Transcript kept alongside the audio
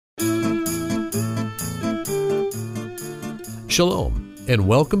Shalom, and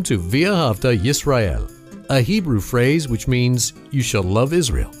welcome to V'ahavta Yisrael, a Hebrew phrase which means, you shall love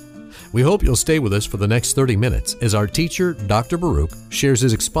Israel. We hope you'll stay with us for the next 30 minutes as our teacher, Dr. Baruch, shares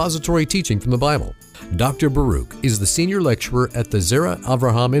his expository teaching from the Bible. Dr. Baruch is the senior lecturer at the Zera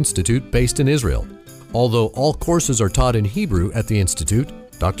Avraham Institute based in Israel. Although all courses are taught in Hebrew at the Institute,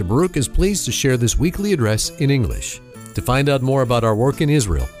 Dr. Baruch is pleased to share this weekly address in English. To find out more about our work in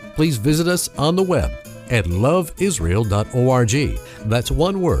Israel, please visit us on the web at loveisrael.org. That's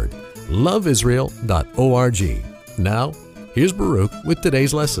one word, loveisrael.org. Now, here's Baruch with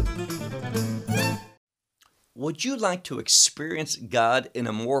today's lesson. Would you like to experience God in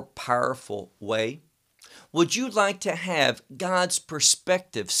a more powerful way? Would you like to have God's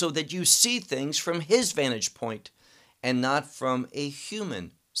perspective so that you see things from His vantage point and not from a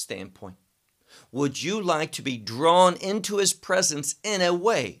human standpoint? Would you like to be drawn into His presence in a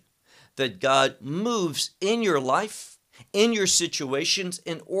way that God moves in your life, in your situations,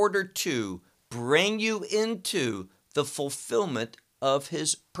 in order to bring you into the fulfillment of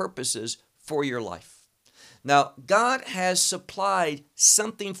His purposes for your life? Now, God has supplied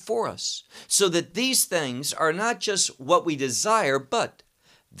something for us so that these things are not just what we desire, but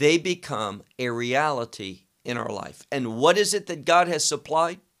they become a reality in our life. And what is it that God has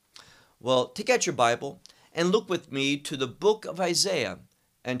supplied? Well, take out your Bible and look with me to the book of Isaiah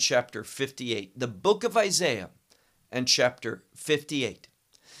and chapter 58. The book of Isaiah and chapter 58.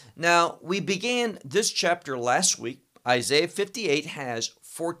 Now, we began this chapter last week. Isaiah 58 has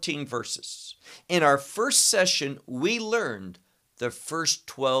 14 verses. In our first session, we learned the first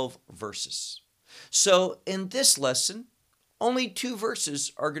 12 verses. So in this lesson, only 2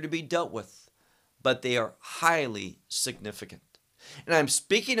 verses are going to be dealt with, but they are highly significant. And I'm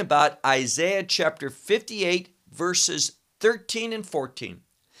speaking about Isaiah chapter 58, verses 13 and 14.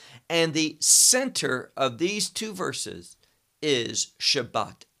 And the center of these 2 verses is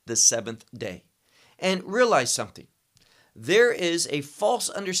Shabbat, the 7th day. And realize something. There is a false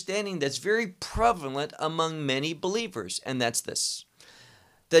understanding that's very prevalent among many believers, and that's this: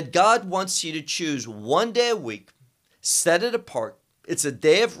 that God wants you to choose one day a week, set it apart. It's a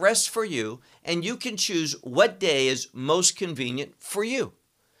day of rest for you, and you can choose what day is most convenient for you.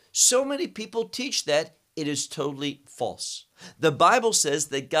 So many people teach that. It is totally false. The Bible says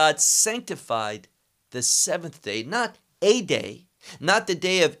that God sanctified the 7th day, not a day, not the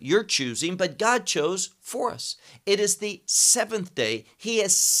day of your choosing, but God chose for us. It is the 7th day. He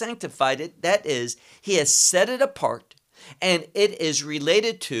has sanctified it. That is, He has set it apart, and it is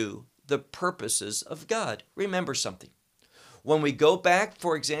related to the purposes of God. Remember something. When we go back,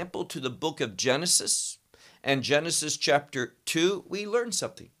 for example, to the book of Genesis and Genesis chapter 2, we learn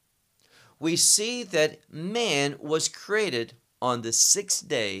something. We see that man was created on the 6th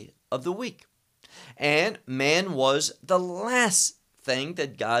day of the week. And man was the last thing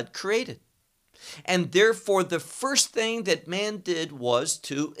that God created. And therefore, the first thing that man did was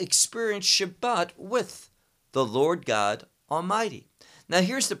to experience Shabbat with the Lord God Almighty. Now,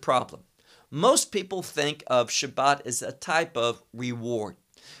 here's the problem. Most people think of Shabbat as a type of reward.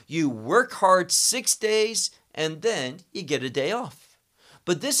 You work hard 6 days and then you get a day off.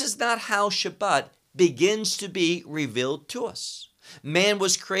 But this is not how Shabbat begins to be revealed to us. Man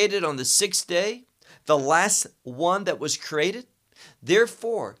was created on the 6th day, the last one that was created.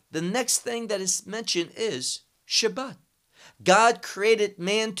 Therefore, the next thing that is mentioned is Shabbat. God created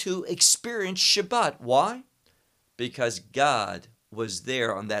man to experience Shabbat. Why? Because God was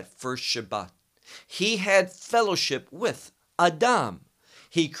there on that first Shabbat. He had fellowship with Adam.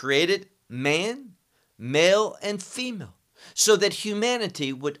 He created man, male and female, so that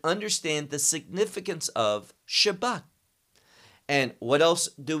humanity would understand the significance of Shabbat. And what else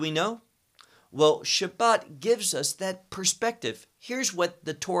do we know? Well, Shabbat gives us that perspective. Here's what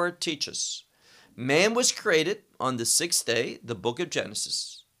the Torah teaches. Man was created on the 6th day, the book of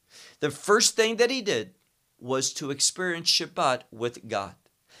Genesis. The first thing that he did was to experience Shabbat with God.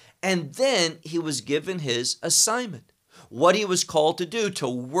 And then he was given his assignment. What he was called to do, to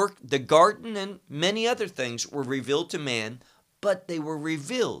work the garden, and many other things were revealed to man, but they were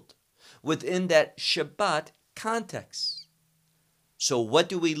revealed within that Shabbat context. So what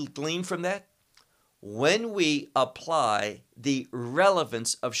do we glean from that? When we apply the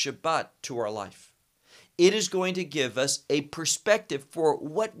relevance of Shabbat to our life, it is going to give us a perspective for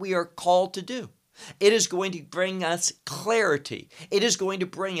what we are called to do. It is going to bring us clarity. It is going to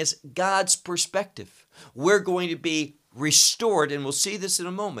bring us God's perspective. We're going to be restored, and we'll see this in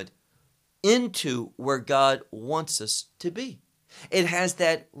a moment, into where God wants us to be. It has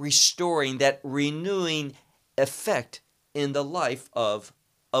that restoring, that renewing effect in the life of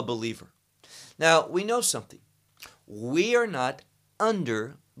a believer. Now, we know something. We are not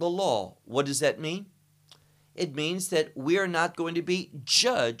under the law. What does that mean? It means that we are not going to be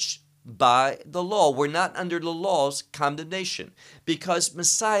judged by the law. We're not under the law's condemnation because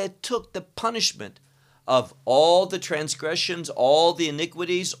Messiah took the punishment of all the transgressions, all the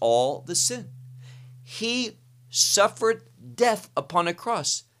iniquities, all the sin. He suffered death upon a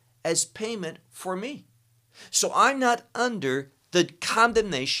cross as payment for me. So I'm not under the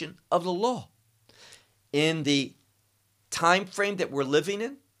condemnation of the law. In the time frame that we're living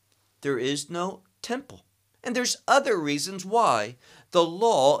in, there is no temple. And there's other reasons why the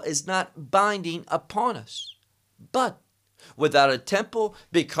law is not binding upon us. But without a temple,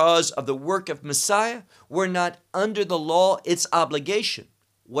 because of the work of Messiah, we're not under the law, its obligation.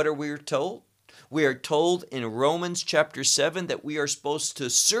 What are we told? We are told in Romans chapter 7 that we are supposed to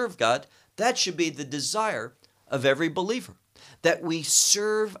serve God. That should be the desire of every believer, that we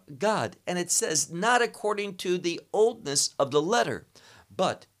serve God. And it says, not according to the oldness of the letter,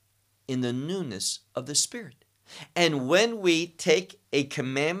 but in the newness of the Spirit. And when we take a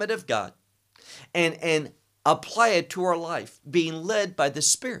commandment of God and apply it to our life, being led by the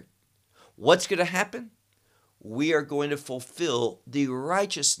Spirit, what's going to happen? We are going to fulfill the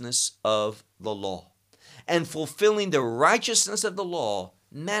righteousness of the law. And fulfilling the righteousness of the law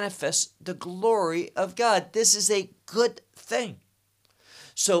manifests the glory of God. This is a good thing.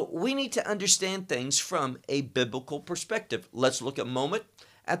 So we need to understand things from a biblical perspective. Let's look a moment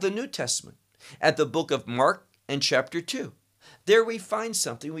at the New Testament, at the book of Mark and chapter 2. There we find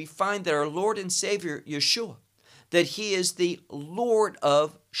something. We find that our Lord and Savior, Yeshua, that He is the Lord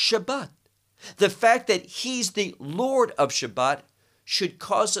of Shabbat. The fact that He's the Lord of Shabbat should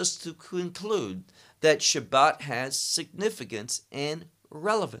cause us to conclude that Shabbat has significance and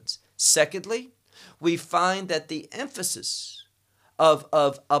relevance. Secondly, we find that the emphasis of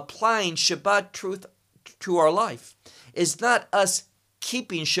applying Shabbat truth to our life is not us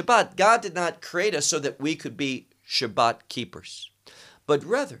keeping Shabbat. God did not create us so that we could be Shabbat keepers, but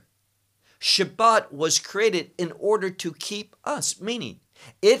rather Shabbat was created in order to keep us, meaning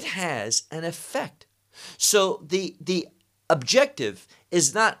it has an effect. So the objective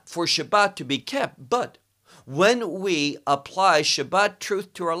is not for Shabbat to be kept, but when we apply Shabbat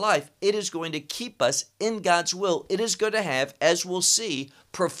truth to our life, it is going to keep us in God's will. It is going to have, as we'll see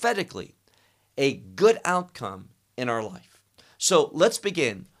prophetically, a good outcome in our life. So let's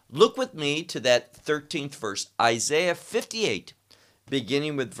begin. Look with me to that 13th verse, Isaiah 58,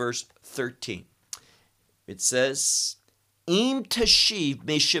 beginning with verse 13. It says, Im tashiv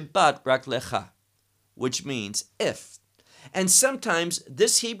me Shabbat rak lecha, which means if. And sometimes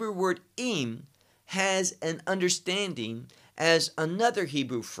this Hebrew word im has an understanding as another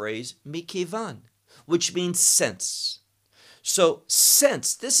Hebrew phrase, mikivan, which means since. So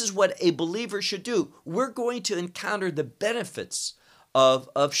since this is what a believer should do, we're going to encounter the benefits of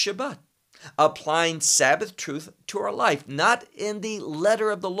Shabbat, applying Sabbath truth to our life, not in the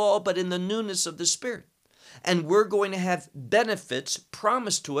letter of the law, but in the newness of the Spirit. And we're going to have benefits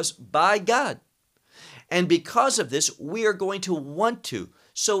promised to us by God. And because of this, we are going to want to,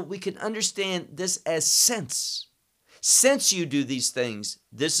 so we can understand this as since. Since you do these things,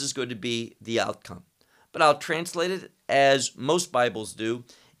 this is going to be the outcome. But I'll translate it as most Bibles do.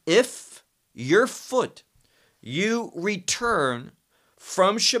 If your foot, you return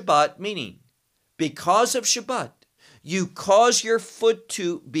from Shabbat, meaning because of Shabbat, you cause your foot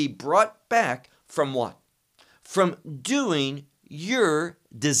to be brought back from what? From doing your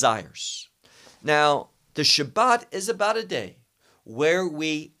desires. Now, the Shabbat is about a day where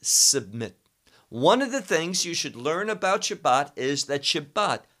we submit. One of the things you should learn about Shabbat is that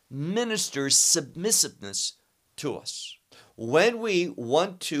Shabbat ministers submissiveness to us. When we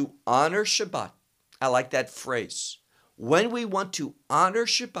want to honor Shabbat, I like that phrase. When we want to honor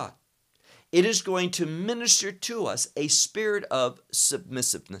Shabbat, it is going to minister to us a spirit of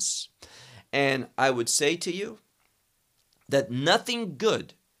submissiveness. And I would say to you that nothing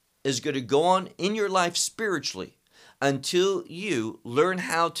good is going to go on in your life spiritually until you learn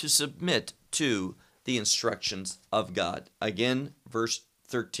how to submit to the instructions of God. Again, verse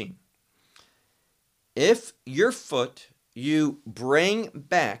 13. If your foot you bring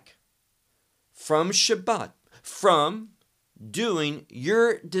back from Shabbat, from doing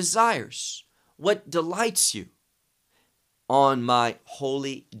your desires, what delights you on my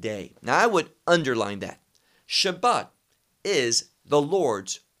holy day. Now I would underline that. Shabbat is the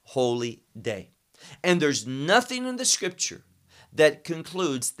Lord's holy day. And there's nothing in the scripture that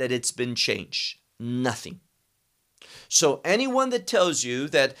concludes that it's been changed. Nothing. So anyone that tells you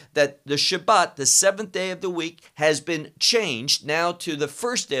that the Shabbat, the seventh day of the week, has been changed now to the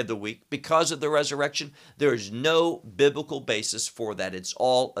first day of the week because of the resurrection, there is no biblical basis for that. It's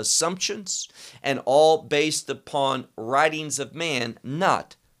all assumptions and all based upon writings of man,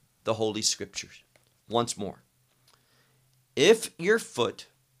 not the Holy Scriptures. Once more, if your foot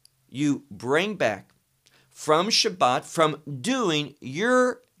you bring back from Shabbat, from doing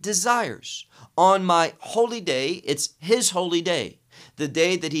your desires on my holy day, it's his holy day, the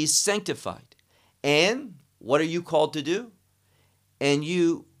day that he's sanctified. And what are you called to do? And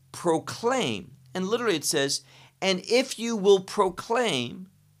you proclaim, and literally it says, and if you will proclaim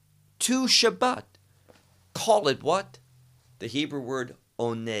to Shabbat, call it what? The Hebrew word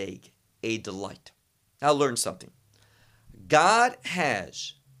oneg, a delight. Now learn something. God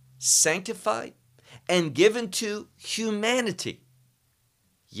has sanctified and given to humanity,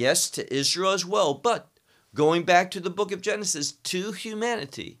 yes, to Israel as well, but going back to the book of Genesis, to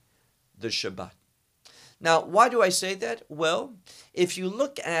humanity, the Shabbat. Now, why do I say that? Well, if you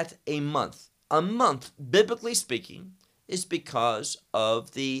look at a month, biblically speaking, is because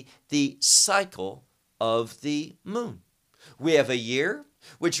of the cycle of the moon. We have a year,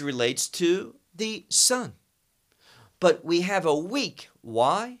 which relates to the sun. But we have a week.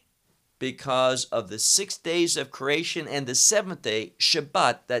 Why? Because of the 6 days of creation and the seventh day,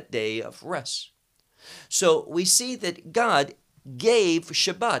 Shabbat, that day of rest. So we see that God gave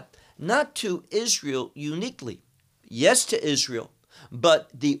Shabbat not to Israel uniquely. Yes, to Israel, but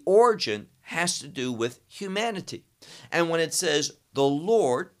the origin has to do with humanity. And when it says the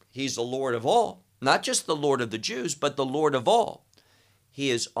Lord, he's the Lord of all, not just the Lord of the Jews, but the Lord of all. He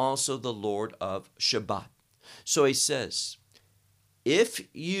is also the Lord of Shabbat. So he says, if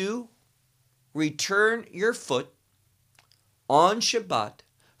you return your foot on Shabbat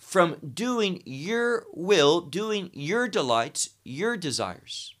from doing your will, doing your delights, your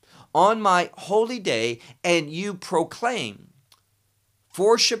desires, on my holy day, and you proclaim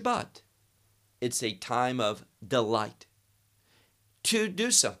for Shabbat, it's a time of delight to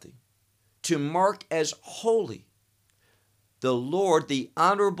do something, to mark as holy the Lord, the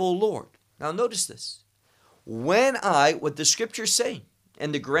honorable Lord. Now notice this. What the scripture's saying,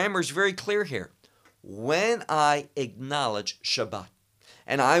 and the grammar is very clear here, when I acknowledge Shabbat,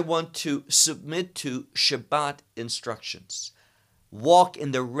 and I want to submit to Shabbat instructions, walk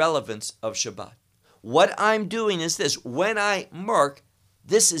in the relevance of Shabbat, what I'm doing is this. When I mark,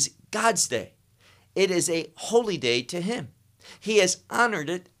 this is God's day. It is a holy day to him. He has honored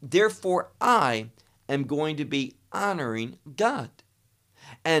it, therefore I am going to be honoring God.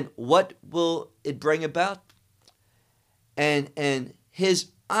 And what will it bring about? And his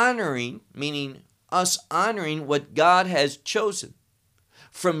honoring, meaning us honoring what God has chosen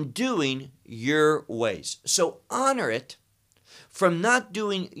from doing your ways. So honor it from not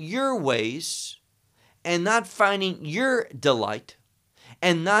doing your ways and not finding your delight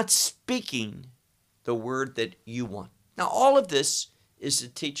and not speaking the word that you want. Now, all of this is to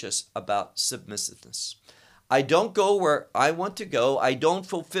teach us about submissiveness. I don't go where I want to go. I don't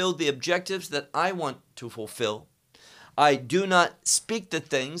fulfill the objectives that I want to fulfill. I do not speak the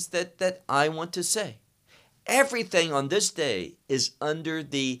things that I want to say. Everything on this day is under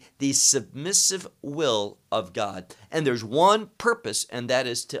the submissive will of God. And there's one purpose, and that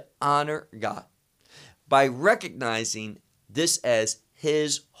is to honor God by recognizing this as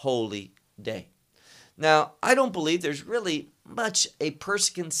his holy day. Now, I don't believe there's really much a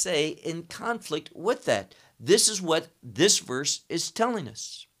person can say in conflict with that. This is what this verse is telling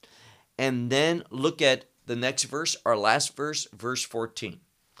us. And then look at the next verse, our last verse, verse 14.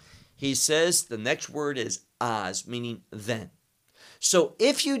 He says the next word is az, meaning then. So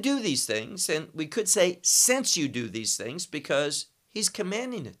if you do these things, and we could say since you do these things, because he's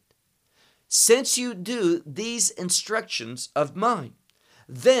commanding it. Since you do these instructions of mine,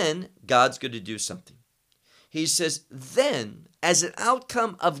 then God's going to do something. He says, then, as an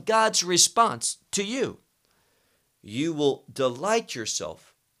outcome of God's response to you, you will delight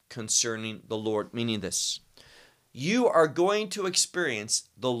yourself concerning the Lord, meaning this. You are going to experience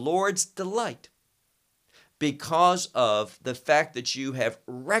the Lord's delight because of the fact that you have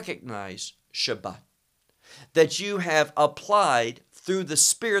recognized Shabbat, that you have applied through the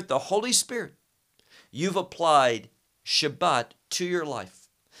Spirit, the Holy Spirit, you've applied Shabbat to your life.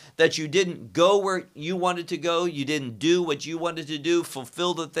 That you didn't go where you wanted to go, you didn't do what you wanted to do,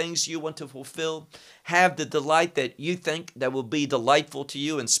 fulfill the things you want to fulfill, have the delight that you think that will be delightful to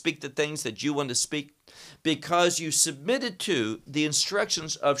you, and speak the things that you want to speak. Because you submitted to the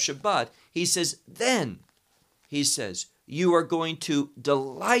instructions of Shabbat, he says, then, he says, you are going to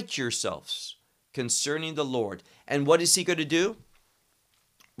delight yourselves concerning the Lord. And what is he going to do?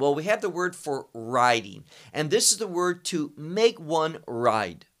 Well, we have the word for riding, and this is the word to make one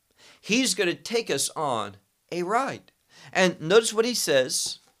ride. He's going to take us on a ride. And notice what he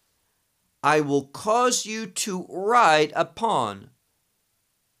says, I will cause you to ride upon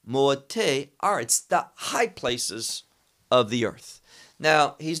Moate Aretz, the high places of the earth.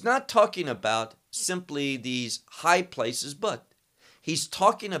 Now, he's not talking about simply these high places, but he's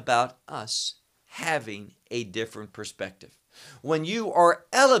talking about us having a different perspective. When you are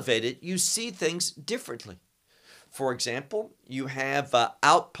elevated, you see things differently. For example, you have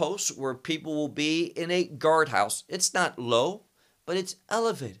outposts where people will be in a guardhouse. It's not low, but it's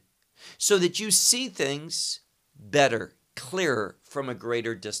elevated, so that you see things better, clearer from a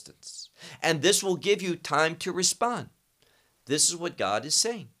greater distance. And this will give you time to respond. This is what God is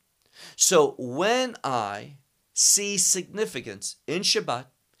saying. So when I see significance in Shabbat,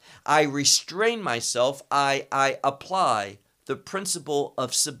 I restrain myself, I apply the principle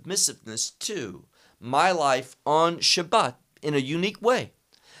of submissiveness to my life on Shabbat in a unique way.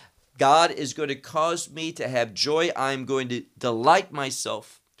 God is going to cause me to have joy. I'm going to delight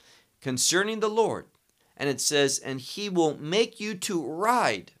myself concerning the Lord. And it says, and he will make you to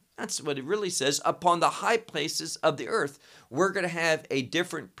ride. That's what it really says. Upon the high places of the earth, we're going to have a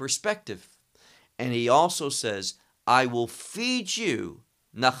different perspective. And he also says, I will feed you,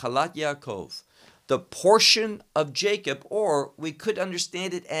 Nachalat Yaakov, the portion of Jacob, or we could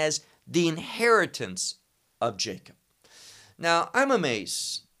understand it as the inheritance of Jacob. Now, I'm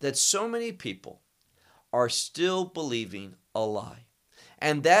amazed that so many people are still believing a lie.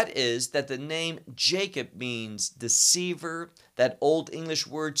 And that is that the name Jacob means deceiver, that Old English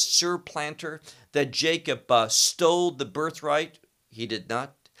word surplanter, that Jacob stole the birthright. He did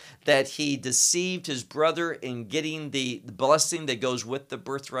not. That he deceived his brother in getting the blessing that goes with the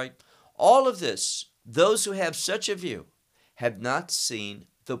birthright. All of this, those who have such a view have not seen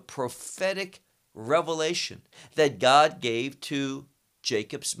the prophetic revelation that God gave to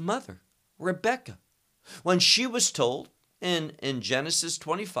Jacob's mother, Rebekah, when she was told in Genesis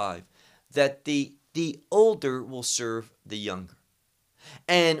 25 that the older will serve the younger.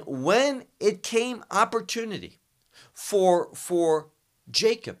 And when it came opportunity for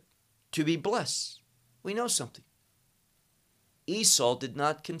Jacob to be blessed, we know something. Esau did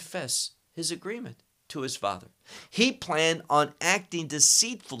not confess his agreement to his father. He planned on acting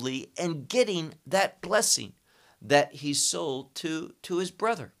deceitfully and getting that blessing that he sold to his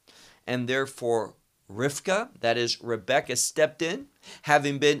brother. And therefore, Rivkah, that is Rebekah, stepped in,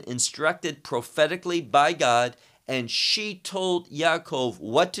 having been instructed prophetically by God, and she told Yaakov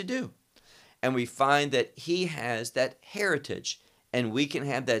what to do. And we find that he has that heritage, and we can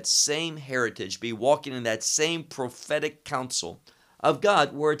have that same heritage, be walking in that same prophetic counsel of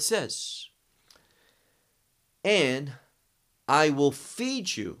God, where it says, and I will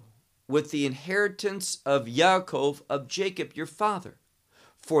feed you with the inheritance of Yaakov, of Jacob your father,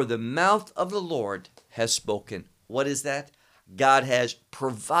 for the mouth of the Lord has spoken. What is that? God has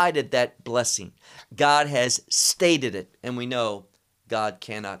provided that blessing. God has stated it, and we know God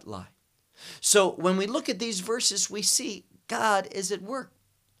cannot lie. So when we look at these verses, we see God is at work.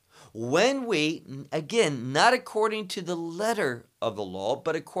 When we, again, not according to the letter of the law,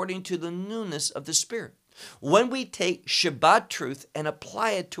 but according to the newness of the Spirit, when we take Shabbat truth and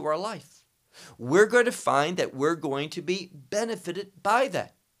apply it to our life, we're going to find that we're going to be benefited by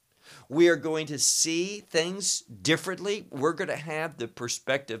that. We are going to see things differently. We're going to have the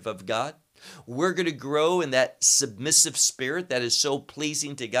perspective of God. We're going to grow in that submissive spirit that is so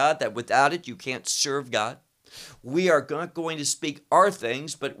pleasing to God that without it, you can't serve God. We are not going to speak our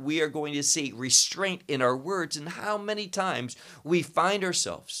things, but we are going to see restraint in our words. And how many times we find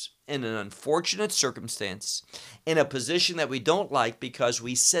ourselves in an unfortunate circumstance, in a position that we don't like because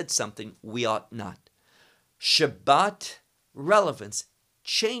we said something we ought not. Shabbat relevance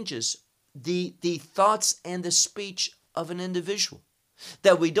changes the thoughts and the speech of an individual.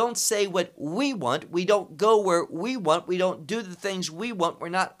 That we don't say what we want, we don't go where we want, we don't do the things we want, we're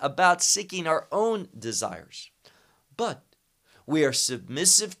not about seeking our own desires. But we are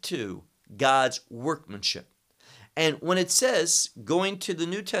submissive to God's workmanship. And when it says, going to the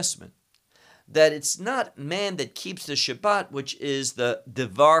New Testament, that it's not man that keeps the Shabbat, which is the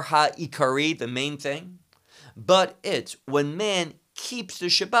Devar HaIkari, the main thing, but it's when man keeps the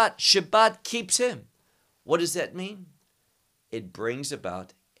Shabbat, Shabbat keeps him. What does that mean? It brings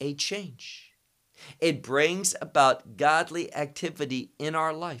about a change. It brings about godly activity in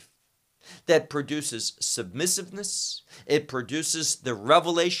our life that produces submissiveness. It produces the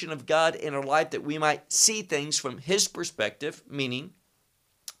revelation of God in our life that we might see things from His perspective, meaning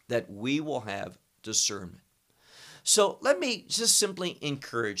that we will have discernment. So let me just simply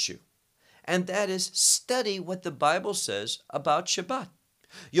encourage you, and that is study what the Bible says about Shabbat.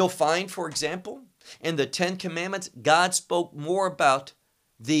 You'll find, for example, in the Ten Commandments, God spoke more about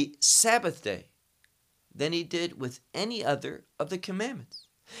the Sabbath day than he did with any other of the commandments.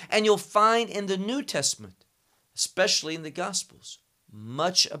 And you'll find in the New Testament, especially in the Gospels,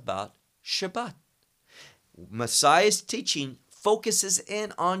 much about Shabbat. Messiah's teaching focuses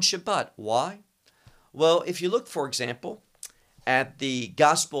in on Shabbat. Why? Well, if you look, for example, at the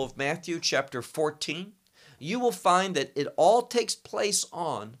Gospel of Matthew chapter 14, you will find that it all takes place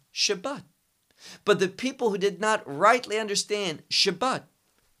on Shabbat. But the people who did not rightly understand Shabbat,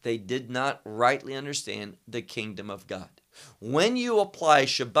 they did not rightly understand the kingdom of God. When you apply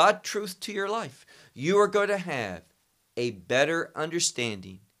Shabbat truth to your life, you are going to have a better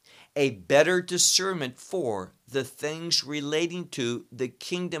understanding, a better discernment for the things relating to the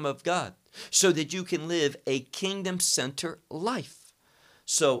kingdom of God, so that you can live a kingdom-centered life.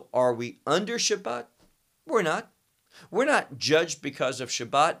 So are we under Shabbat? We're not. We're not judged because of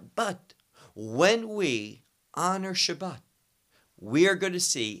Shabbat, but when we honor Shabbat, we are going to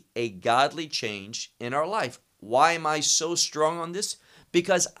see a godly change in our life. Why am I so strong on this?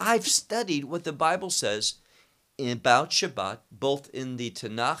 Because I've studied what the Bible says about Shabbat, both in the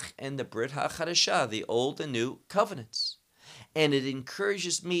Tanakh and the Brit HaChadashah, the Old and New Covenants. And it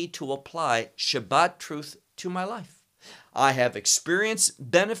encourages me to apply Shabbat truth to my life. I have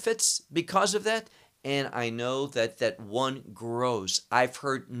experienced benefits because of that, and I know that one grows. I've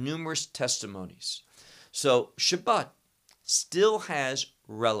heard numerous testimonies. So Shabbat still has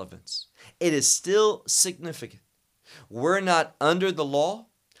relevance. It is still significant. We're not under the law.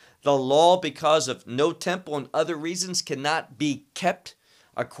 The law, because of no temple and other reasons, cannot be kept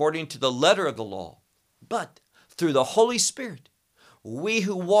according to the letter of the law. But through the Holy Spirit, we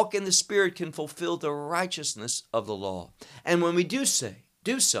who walk in the Spirit can fulfill the righteousness of the law. And when we do so,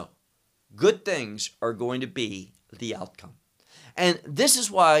 good things are going to be the outcome. And this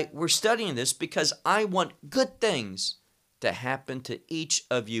is why we're studying this, because I want good things to happen to each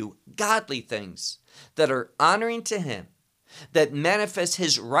of you, godly things that are honoring to Him, that manifest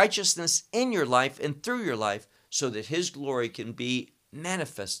His righteousness in your life and through your life, so that His glory can be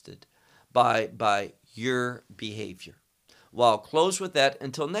manifested by your behavior. Well, I'll close with that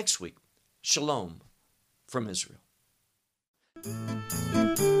until next week. Shalom from Israel.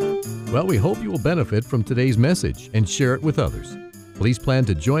 Well, we hope you will benefit from today's message and share it with others. Please plan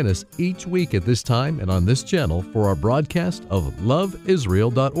to join us each week at this time and on this channel for our broadcast of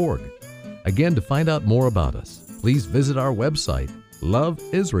loveisrael.org. Again, to find out more about us, please visit our website,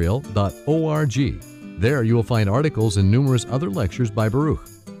 loveisrael.org. There you will find articles and numerous other lectures by Baruch.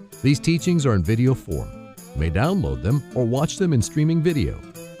 These teachings are in video form. You may download them or watch them in streaming video.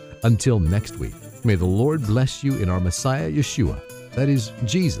 Until next week, may the Lord bless you in our Messiah Yeshua, that is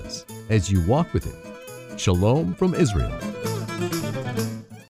Jesus, as you walk with Him. Shalom from Israel.